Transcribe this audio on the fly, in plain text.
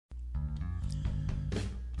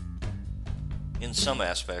In some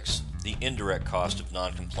aspects, the indirect cost of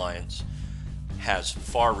noncompliance has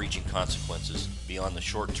far-reaching consequences beyond the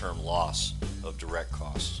short-term loss of direct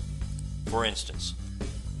costs. For instance,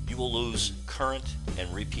 you will lose current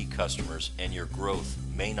and repeat customers, and your growth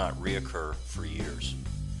may not reoccur for years.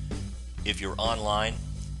 If you're online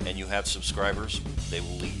and you have subscribers, they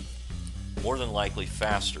will leave, more than likely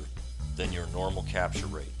faster than your normal capture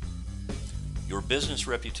rate. Your business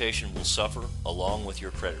reputation will suffer along with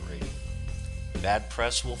your credit rating. Bad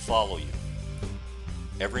press will follow you.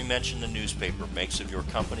 Every mention the newspaper makes of your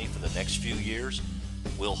company for the next few years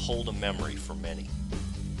will hold a memory for many.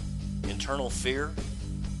 Internal fear,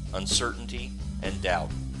 uncertainty, and doubt,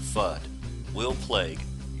 FUD, will plague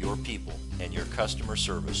your people, and your customer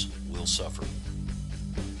service will suffer.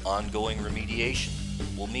 Ongoing remediation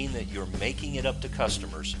will mean that you're making it up to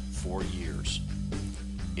customers for years.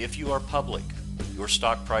 If you are public, your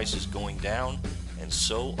stock price is going down, and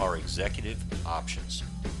so are executive options.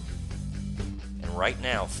 And right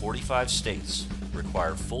now, 45 states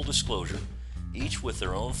require full disclosure, each with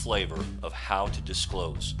their own flavor of how to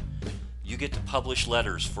disclose. You get to publish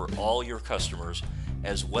letters for all your customers,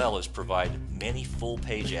 as well as provide many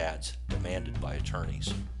full-page ads demanded by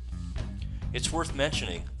attorneys. It's worth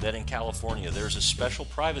mentioning that in California there's a special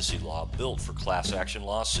privacy law built for class action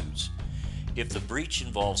lawsuits. If the breach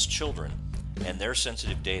involves children and their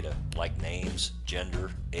sensitive data like names,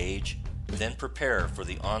 gender, age, then prepare for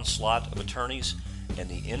the onslaught of attorneys and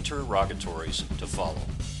the interrogatories to follow.